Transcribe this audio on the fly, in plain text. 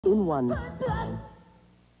in one.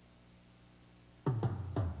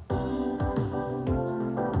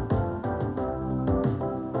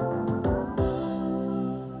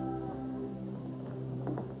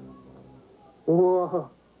 Whoa,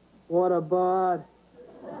 what a bod.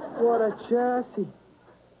 What a chassis.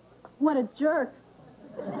 What a jerk.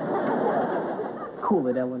 Cool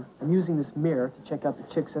it, Ellen. I'm using this mirror to check out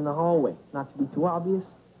the chicks in the hallway. Not to be too obvious.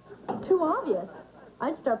 Too obvious.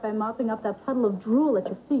 I'd start by mopping up that puddle of drool at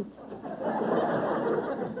your feet.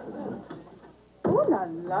 Ooh la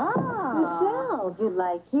la. Michelle, do you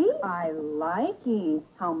likey? I likey.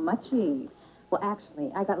 How muchy? Well,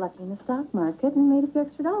 actually, I got lucky in the stock market and made a few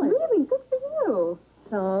extra dollars. Really? Good for you.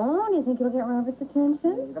 So, do you think it'll get Robert's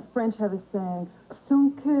attention? The French have a saying,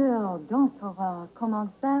 son cœur dansera comme un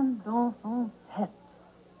femme dans son tête.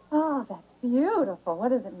 Oh, that's beautiful. What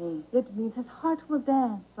does it mean? It means his heart will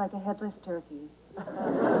dance like a headless turkey.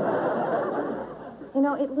 You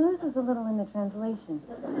know, it loses a little in the translation.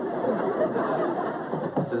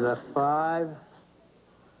 Is that 5?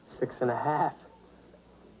 6.5.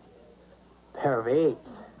 Pair of 8s.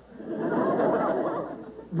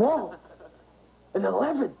 Whoa! An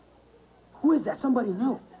 11. Who is that? Somebody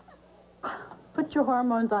new. Put your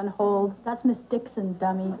hormones on hold. That's Miss Dixon,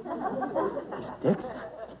 dummy. Miss Dix?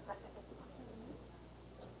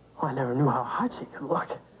 Oh, I never knew how hot she could look.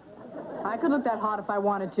 I could look that hot if I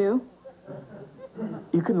wanted to.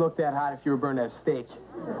 You could look that hot if you were burned at a stake.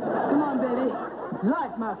 Come on, baby.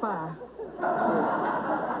 Light my fire.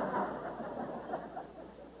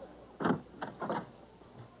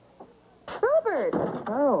 Robert!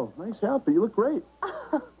 Oh, nice outfit. You look great.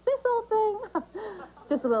 This old thing.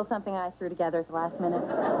 Just a little something I threw together at the last minute.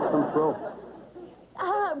 Some throw.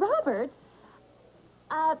 Robert,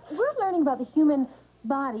 we're learning about the human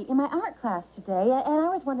body in my art class today, and I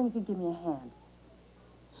was wondering if you'd give me a hand.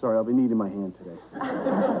 Sorry, I'll be needing my hand today.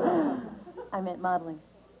 I meant modeling.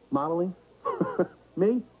 Modeling?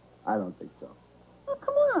 Me? I don't think so. Oh,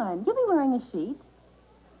 come on. You'll be wearing a sheet.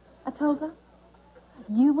 A toga.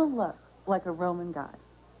 You will look like a Roman god.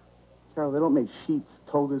 Carol, they don't make sheets,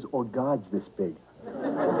 togas, or gods this big.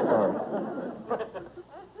 Sorry.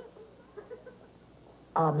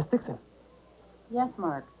 Miss Dixon, Yes,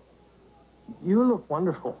 Mark. you look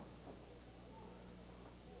wonderful.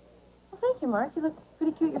 Well, thank you, Mark. You look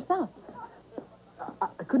pretty cute yourself.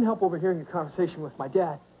 I couldn't help overhearing your conversation with my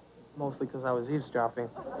dad, mostly because I was eavesdropping.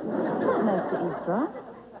 Not nice to eavesdrop.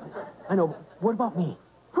 I know, but what about me?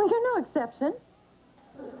 Well, you're no exception.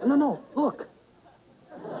 No, look.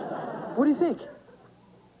 What do you think?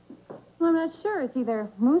 Well, I'm not sure. It's either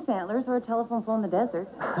moose antlers or a telephone pole in the desert.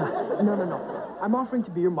 No. I'm offering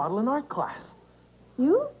to be your model in art class.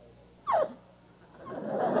 You?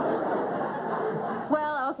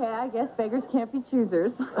 Well, okay, I guess beggars can't be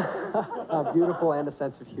choosers. Beautiful and a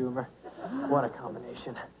sense of humor. What a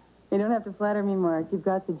combination. You don't have to flatter me, Mark. You've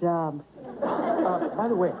got the job. By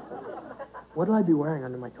the way, what'll I be wearing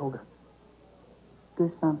under my toga?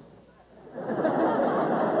 Goosebumps.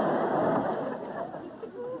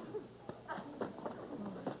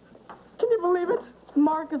 Can you believe it?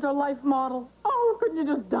 Mark is our life model. Oh, couldn't you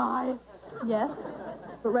just die? Yes,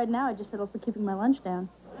 but right now I just settled for keeping my lunch down.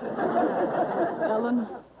 Ellen,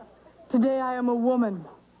 today I am a woman.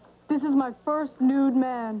 This is my first nude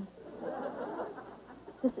man.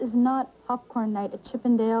 This is not popcorn night at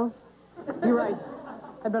Chippendales. You're right.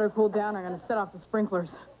 I better cool down. I'm going to set off the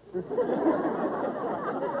sprinklers. Okay,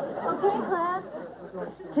 class.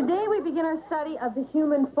 Today we begin our study of the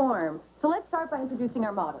human form. So let's start by introducing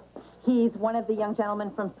our model. He's one of the young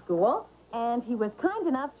gentlemen from school, and he was kind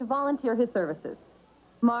enough to volunteer his services.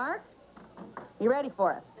 Mark, you ready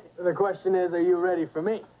for us? The question is, are you ready for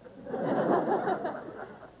me?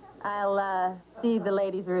 I'll see the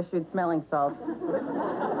ladies are issued smelling salts.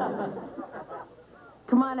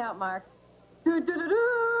 Come on out, Mark.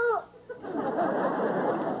 Do-do-do-do!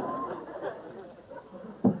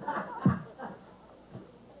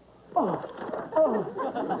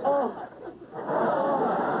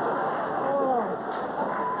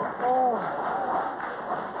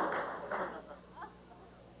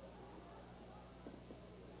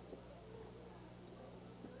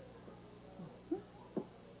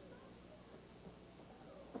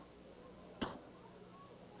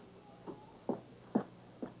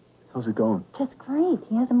 How's it going? Just great.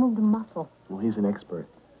 He hasn't moved a muscle. Well, he's an expert.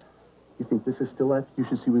 You think this is still life? You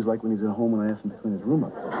should see what he's like when he's at home when I ask him to clean his room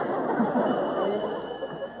up.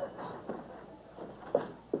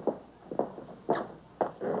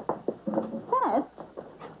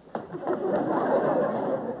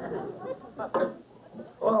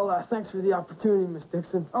 Well, thanks for the opportunity, Miss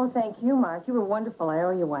Dixon. Oh, thank you, Mark. You were wonderful. I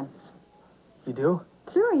owe you one. You do?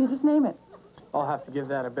 Sure, Sure, you just name it. I'll have to give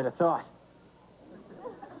that a bit of thought.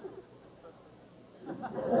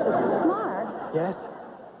 Mark, Yes?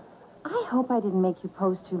 I hope I didn't make you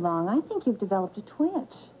pose too long. I think you've developed a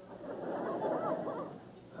twitch.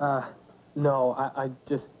 No, I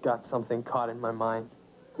just got something caught in my mind.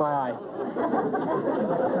 My eye.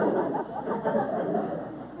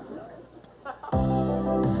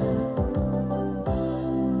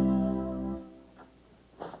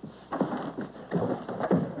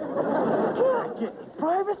 Can't get any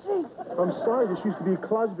privacy. I'm sorry, this used to be a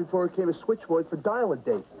closet before it became a switchboard for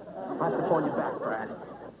dial-a-date. I have to phone you back, Brad.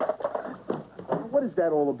 What is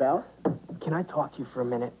that all about? Can I talk to you for a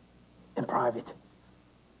minute? In private.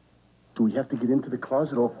 Do we have to get into the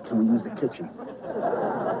closet, or can we use the kitchen?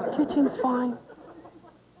 Kitchen's fine.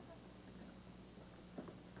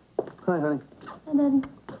 Hi, honey. And then,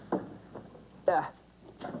 Yeah.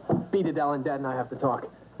 Beat it, Ellen. Dad and I have to talk.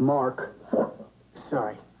 Mark.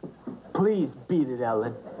 Sorry. Please beat it,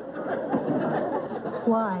 Ellen.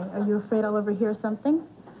 why? Are you afraid I'll overhear something?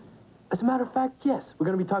 As a matter of fact, yes. We're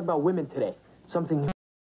going to be talking about women today. Something